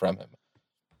taken from him.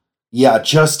 Yeah,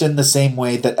 just in the same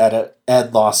way that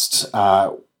Ed lost.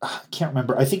 I can't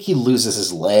remember. I think he loses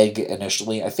his leg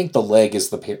initially. I think the leg is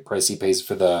the price he pays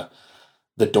for the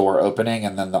door opening,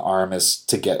 and then the arm is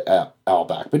to get Al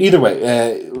back. But either way,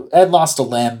 Ed lost a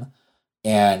limb,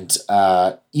 and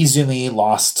Izumi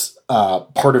lost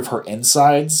part of her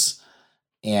insides,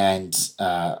 and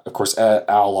of course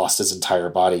Al lost his entire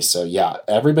body. So yeah,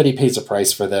 everybody pays a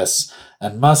price for this.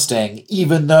 And Mustang,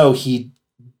 even though he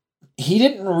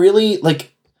didn't really like.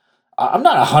 I'm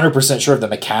not 100% sure of the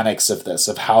mechanics of this,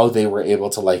 of how they were able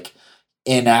to like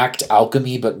enact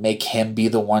alchemy, but make him be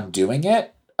the one doing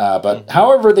it. But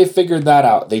however they figured that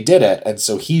out, they did it. And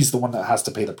so he's the one that has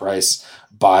to pay the price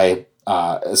by,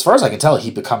 as far as I can tell,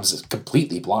 he becomes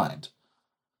completely blind.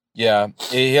 Yeah,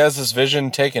 he has his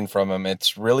vision taken from him.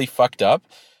 It's really fucked up,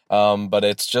 but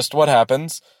it's just what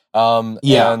happens. And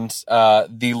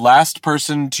the last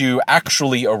person to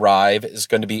actually arrive is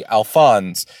going to be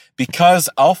Alphonse, because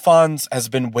Alphonse has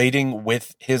been waiting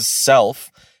with his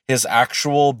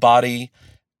actual body,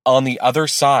 on the other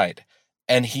side,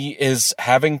 and he is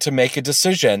having to make a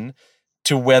decision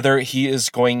to whether he is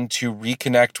going to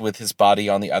reconnect with his body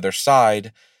on the other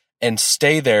side and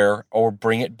stay there, or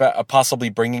bring it back, possibly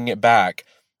bringing it back,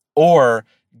 or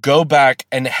go back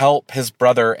and help his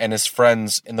brother and his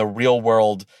friends in the real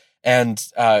world and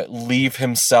leave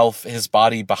his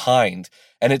body behind.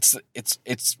 And it's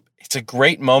a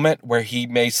great moment where he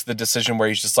makes the decision where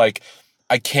he's just like,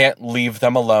 I can't leave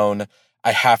them alone.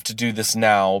 I have to do this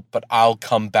now, but I'll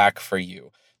come back for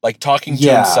you. Like talking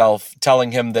to himself,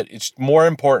 telling him that it's more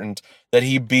important that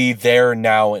he be there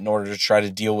now in order to try to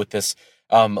deal with this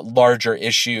larger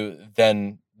issue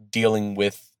than dealing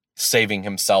with saving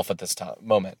himself at this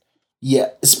moment. Yeah,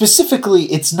 specifically,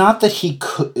 it's not that he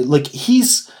could, like, he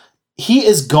he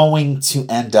is going to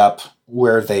end up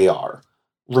where they are,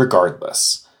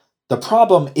 regardless. The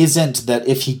problem isn't that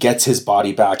if he gets his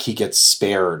body back, he gets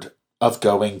spared of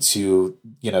going to,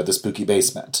 the spooky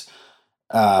basement.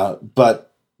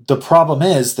 But the problem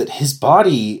is that his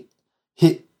body,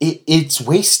 it's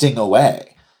wasting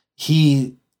away.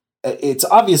 It's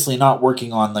obviously not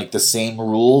working on like the same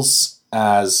rules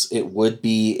as it would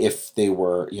be if they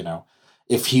were,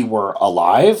 if he were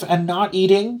alive and not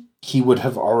eating. He would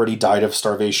have already died of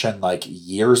starvation like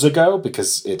years ago,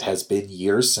 because it has been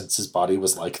years since his body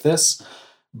was like this.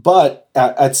 But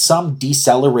at some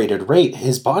decelerated rate,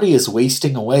 his body is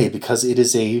wasting away because it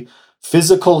is a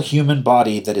physical human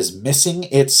body that is missing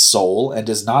its soul and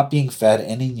is not being fed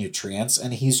any nutrients.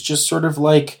 And he's just sort of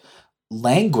like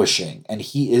languishing, and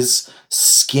he is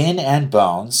skin and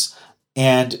bones.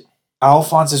 And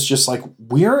Alphonse is just like,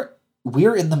 we're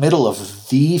in the middle of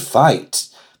the fight.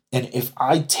 And if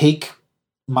I take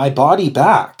my body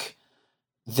back,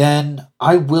 then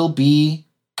I will be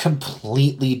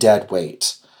completely dead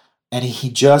weight. And he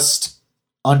just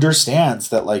understands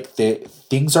that like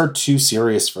things are too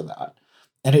serious for that.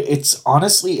 And it's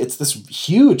honestly, it's this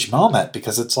huge moment,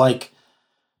 because it's like,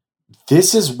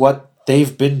 this is what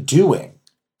they've been doing.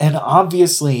 And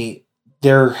obviously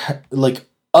there, like,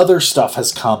 other stuff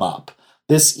has come up.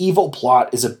 This evil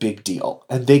plot is a big deal,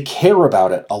 and they care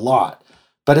about it a lot.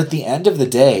 But at the end of the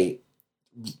day,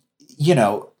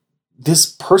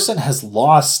 this person has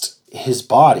lost his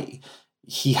body.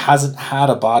 He hasn't had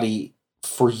a body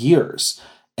for years,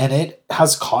 and it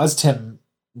has caused him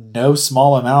no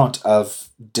small amount of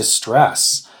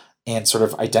distress and sort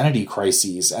of identity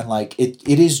crises. And like, it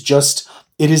is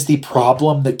the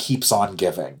problem that keeps on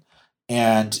giving,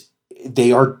 and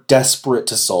they are desperate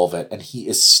to solve it. And he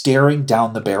is staring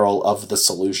down the barrel of the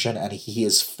solution, and he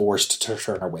is forced to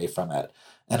turn away from it.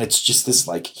 And it's just this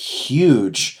like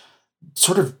huge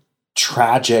sort of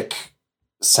tragic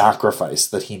sacrifice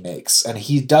that he makes. And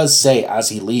he does say, as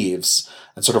he leaves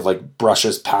and sort of like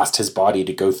brushes past his body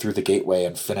to go through the gateway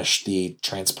and finish the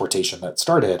transportation that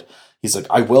started, he's like,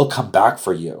 I will come back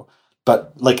for you.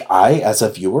 But like, I, as a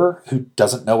viewer who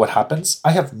doesn't know what happens,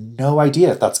 I have no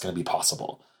idea if that's going to be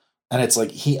possible. And it's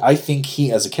like, I think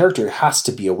he as a character has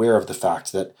to be aware of the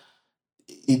fact that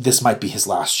this might be his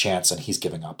last chance, and he's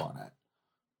giving up on it.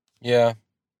 Yeah,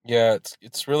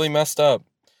 it's really messed up.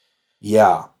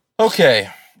 Yeah. Okay,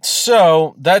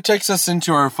 so that takes us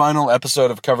into our final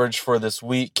episode of coverage for this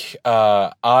week,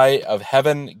 Eye of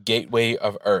Heaven, Gateway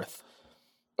of Earth.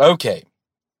 Okay,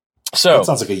 so... That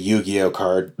sounds like a Yu-Gi-Oh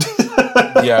card.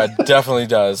 Yeah, it definitely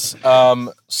does.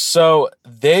 So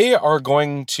they are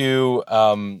going to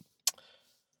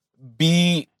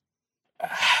be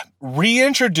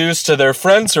reintroduced to their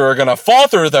friends who are going to fall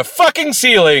through the fucking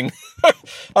ceiling.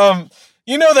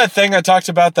 You know that thing I talked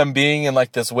about, them being in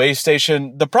like this way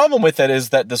station? The problem with it is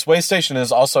that this way station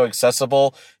is also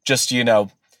accessible just,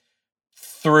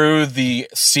 through the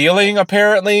ceiling,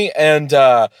 apparently. And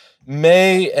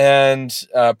May and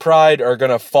Pride are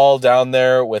going to fall down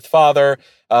there with Father.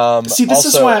 See, this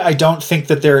is why I don't think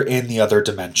that they're in the other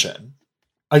dimension.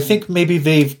 I think maybe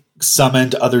they've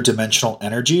summoned other dimensional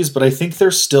energies, but I think they're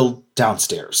still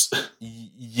downstairs.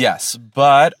 Yes,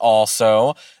 but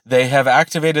also they have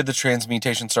activated the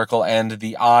transmutation circle, and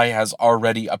the eye has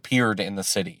already appeared in the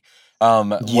city.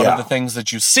 One of the things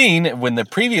that you've seen when the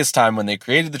previous time when they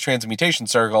created the transmutation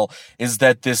circle is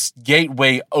that this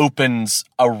gateway opens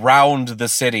around the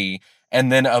city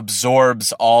and then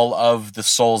absorbs all of the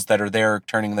souls that are there,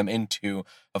 turning them into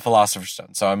a Philosopher's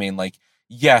Stone. So, I mean, like,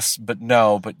 yes, but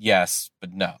no, but yes,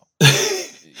 but no.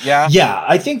 Yeah. Yeah,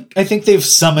 I think they've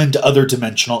summoned other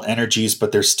dimensional energies,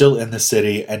 but they're still in the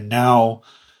city. And now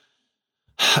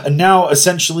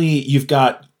essentially you've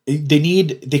got,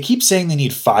 they keep saying they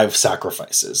need 5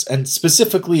 sacrifices. And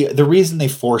specifically, the reason they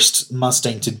forced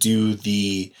Mustang to do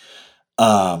the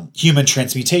human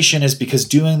transmutation is because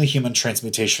doing the human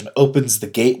transmutation opens the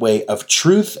gateway of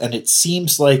truth. And it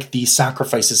seems like the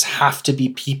sacrifices have to be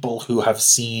people who have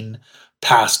seen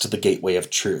past the gateway of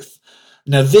truth.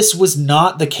 Now, this was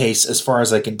not the case, as far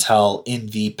as I can tell, in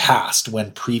the past when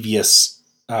previous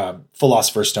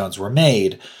Philosopher's Stones were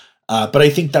made. But I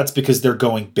think that's because they're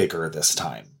going bigger this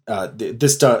time.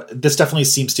 This definitely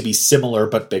seems to be similar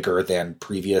but bigger than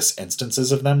previous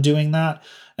instances of them doing that.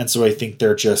 And so I think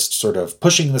they're just sort of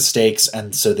pushing the stakes,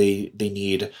 and so they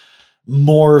need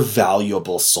more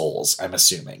valuable souls, I'm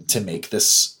assuming, to make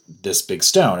this big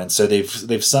stone. And so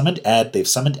they've summoned Ed, they've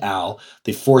summoned Al,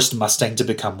 they've forced Mustang to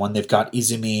become one, they've got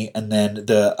Izumi, and then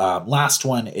the last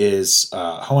one is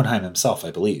Hohenheim himself, I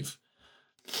believe.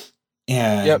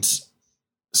 And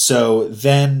so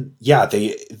then, yeah,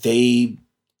 they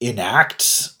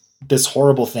enact this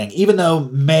horrible thing, even though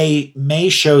May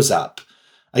shows up.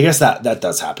 I guess that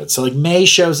does happen. So like May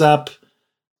shows up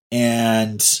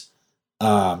and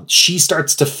she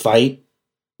starts to fight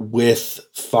with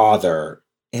Father,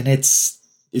 and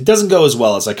it doesn't go as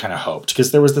well as I kind of hoped,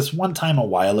 because there was this one time a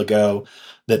while ago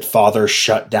that Father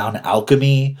shut down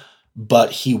alchemy,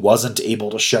 but he wasn't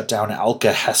able to shut down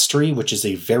alkahestry, which is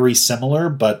a very similar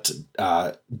but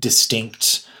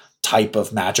distinct type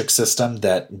of magic system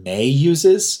that May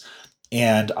uses.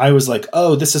 And I was like,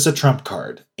 oh, this is a trump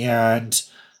card. And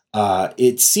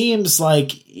it seems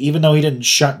like even though he didn't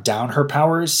shut down her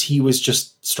powers, he was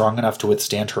just strong enough to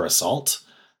withstand her assault.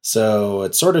 So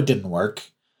it sort of didn't work.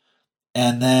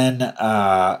 And then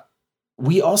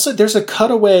there's a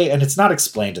cutaway, and it's not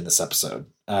explained in this episode,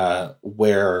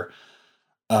 where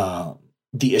the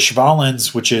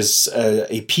Ishvalans, which is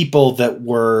a people that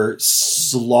were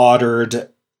slaughtered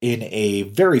in a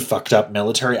very fucked up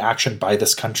military action by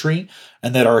this country,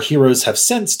 and that our heroes have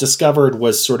since discovered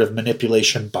was sort of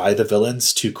manipulation by the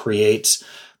villains to create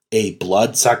a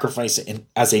blood sacrifice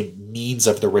as a means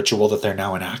of the ritual that they're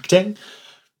now enacting.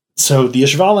 So the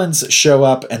Ishvalans show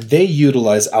up and they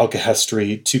utilize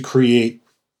alkahestry to create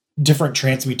different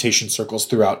transmutation circles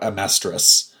throughout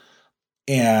Amestris.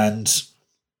 And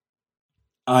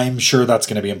I'm sure that's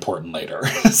going to be important later.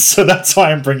 So that's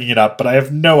why I'm bringing it up, but I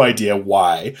have no idea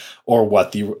why or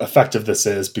what the effect of this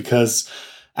is, because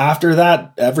after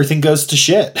that, everything goes to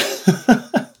shit.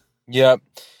 Yep.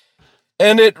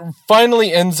 And it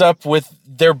finally ends up with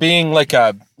there being like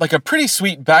a pretty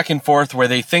sweet back and forth where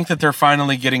they think that they're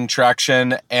finally getting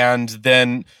traction, and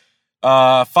then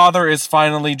Father is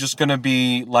finally just going to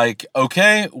be like,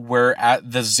 okay, we're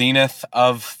at the zenith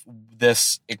of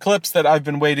this eclipse that I've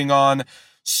been waiting on,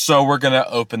 so we're going to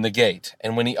open the gate.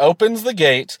 And when he opens the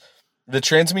gate, the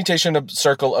transmutation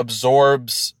circle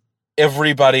absorbs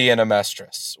everybody in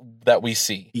Amestris that we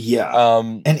see. Yeah.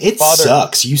 And it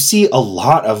sucks. You see a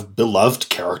lot of beloved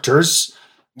characters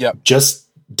just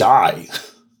die.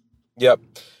 Yep.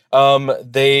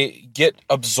 They get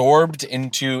absorbed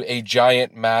into a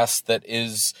giant mass that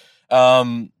is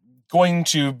going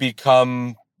to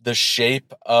become the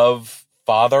shape of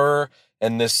Father,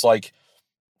 and this like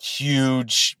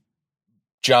huge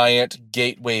giant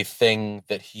gateway thing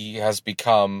that he has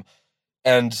become.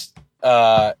 And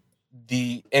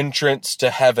the entrance to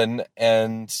heaven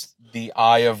and the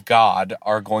eye of God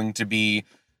are going to be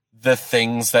the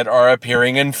things that are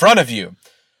appearing in front of you.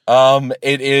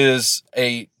 It is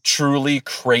a truly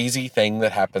crazy thing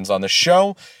that happens on the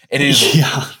show. It is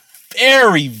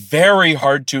very, very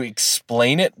hard to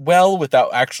explain it well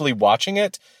without actually watching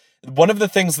it. One of the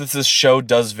things that this show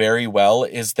does very well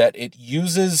is that it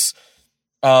uses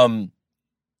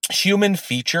human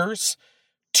features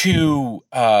to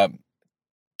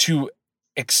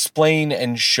explain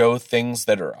and show things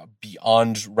that are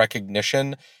beyond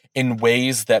recognition in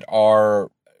ways that are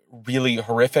really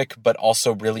horrific, but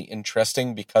also really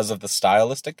interesting because of the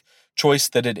stylistic choice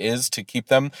that it is to keep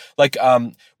them. Like,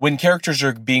 when characters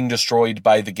are being destroyed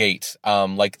by the gate,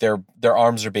 like their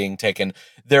arms are being taken,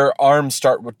 their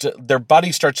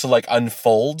body starts to like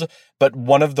unfold. But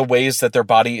one of the ways that their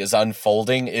body is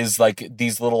unfolding is like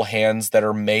these little hands that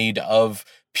are made of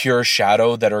pure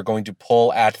shadow that are going to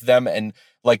pull at them, and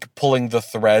like pulling the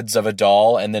threads of a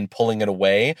doll and then pulling it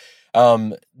away.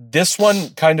 This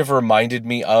one kind of reminded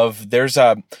me of, there's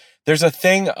a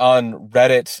thing on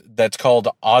Reddit that's called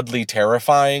Oddly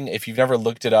Terrifying. If you've never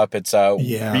looked it up, it's a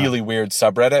really weird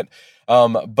subreddit.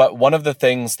 But one of the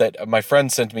things that my friend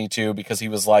sent me to, because he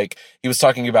was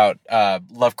talking about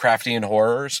Lovecraftian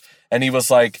horrors, and he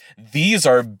was like, these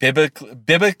are biblically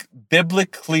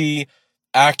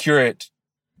accurate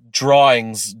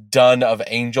drawings done of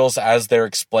angels as they're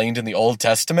explained in the Old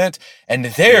Testament, and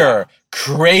they're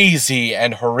crazy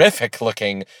and horrific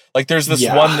looking. Like there's this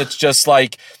one that's just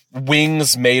like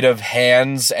wings made of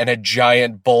hands and a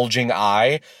giant bulging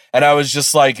eye, and I was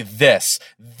just like, this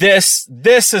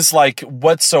is like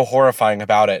what's so horrifying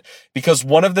about it, because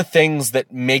one of the things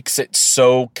that makes it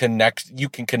so you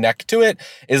can connect to it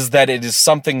is that it is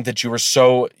something that you are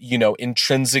so,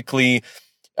 intrinsically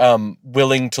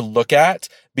willing to look at,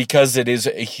 because it is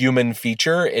a human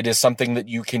feature. It is something that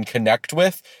you can connect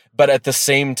with, but at the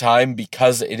same time,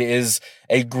 because it is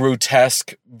a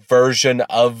grotesque version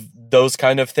of those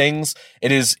kind of things,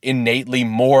 it is innately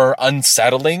more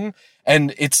unsettling.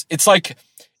 And it's like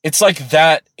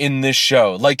that in this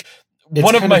show. Like, it's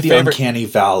one of my favorite, uncanny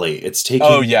valley. It's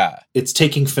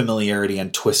taking familiarity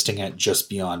and twisting it just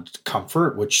beyond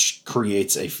comfort, which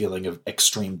creates a feeling of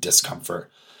extreme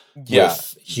discomfort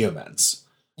with humans.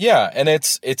 Yeah, and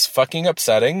it's fucking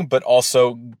upsetting, but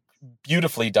also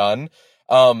beautifully done.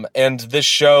 And this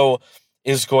show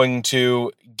is going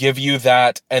to give you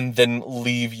that and then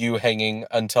leave you hanging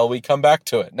until we come back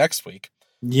to it next week.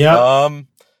 Yeah.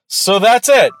 So that's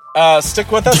it.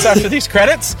 Stick with us after these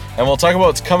credits, and we'll talk about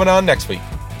what's coming on next week.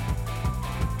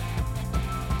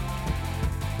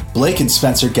 Blake and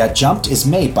Spencer Get Jumped is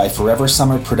made by Forever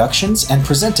Summer Productions and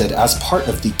presented as part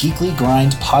of the Geekly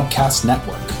Grind podcast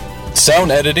network.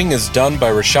 Sound editing is done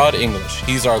by Rashad English.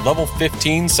 He's our level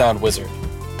 15 sound wizard.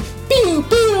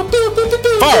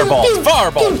 Fireball!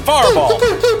 Fireball! Fireball!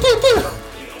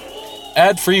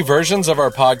 Ad-free versions of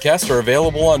our podcast are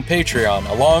available on Patreon,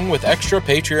 along with extra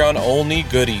Patreon-only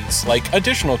goodies, like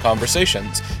additional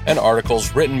conversations and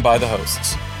articles written by the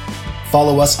hosts.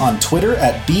 Follow us on Twitter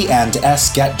at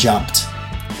B&S Get Jumped.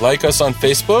 Like us on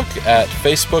Facebook at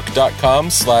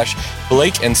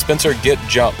facebook.com/Blake and Spencer Get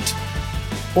Jumped.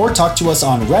 Or talk to us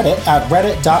on Reddit at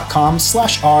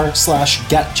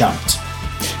reddit.com/r/getjumped.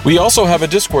 We also have a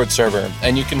Discord server,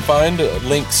 and you can find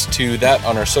links to that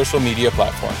on our social media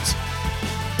platforms.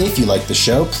 If you like the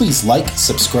show, please like,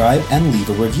 subscribe, and leave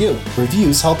a review.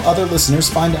 Reviews help other listeners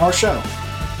find our show.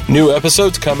 New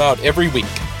episodes come out every week.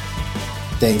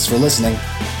 Thanks for listening.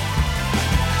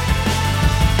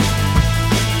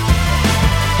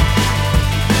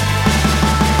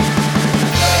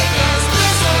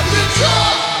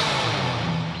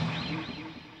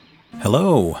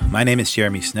 Hello, my name is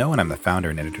Jeremy Snow, and I'm the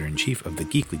founder and editor-in-chief of The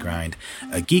Geekly Grind,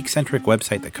 a geek-centric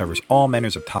website that covers all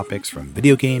manners of topics from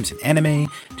video games and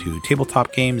anime to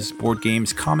tabletop games, board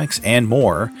games, comics, and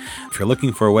more. If you're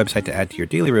looking for a website to add to your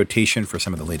daily rotation for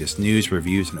some of the latest news,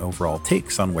 reviews, and overall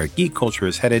takes on where geek culture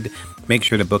is headed, make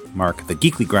sure to bookmark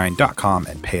thegeeklygrind.com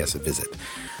and pay us a visit.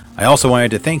 I also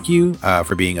wanted to thank you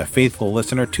for being a faithful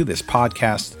listener to this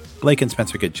podcast. Blake and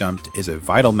Spencer Get Jumped is a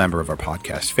vital member of our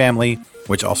podcast family,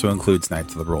 which also includes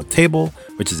Knights of the Roll Table,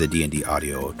 which is a D&D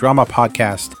audio drama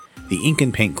podcast, the Ink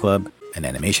and Paint Club, an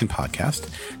animation podcast,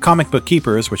 Comic Book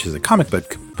Keepers, which is a comic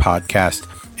book podcast,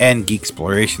 and Geek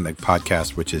Exploration, the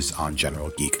podcast, which is on general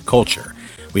geek culture.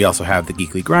 We also have the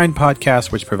Geekly Grind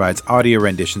podcast, which provides audio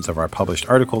renditions of our published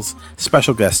articles,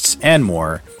 special guests, and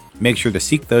more. Make sure to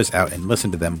seek those out and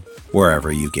listen to them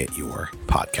wherever you get your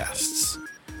podcasts.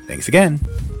 Thanks again.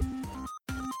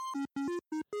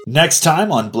 Next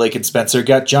time on Blake and Spencer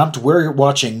Get Jumped, we're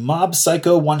watching Mob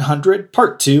Psycho 100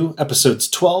 Part 2, Episodes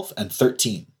 12 and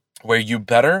 13. Where you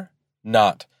better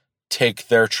not take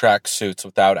their tracksuits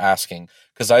without asking.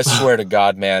 Because I swear to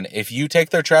God, man, if you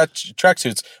take their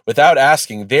tracksuits without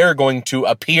asking, they're going to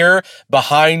appear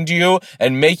behind you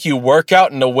and make you work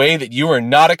out in a way that you are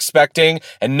not expecting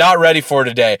and not ready for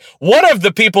today. One of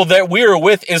the people that we are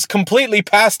with is completely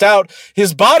passed out.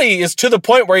 His body is to the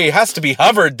point where he has to be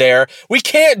hovered there. We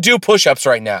can't do push-ups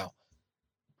right now.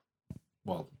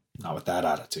 Well, not with that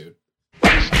attitude.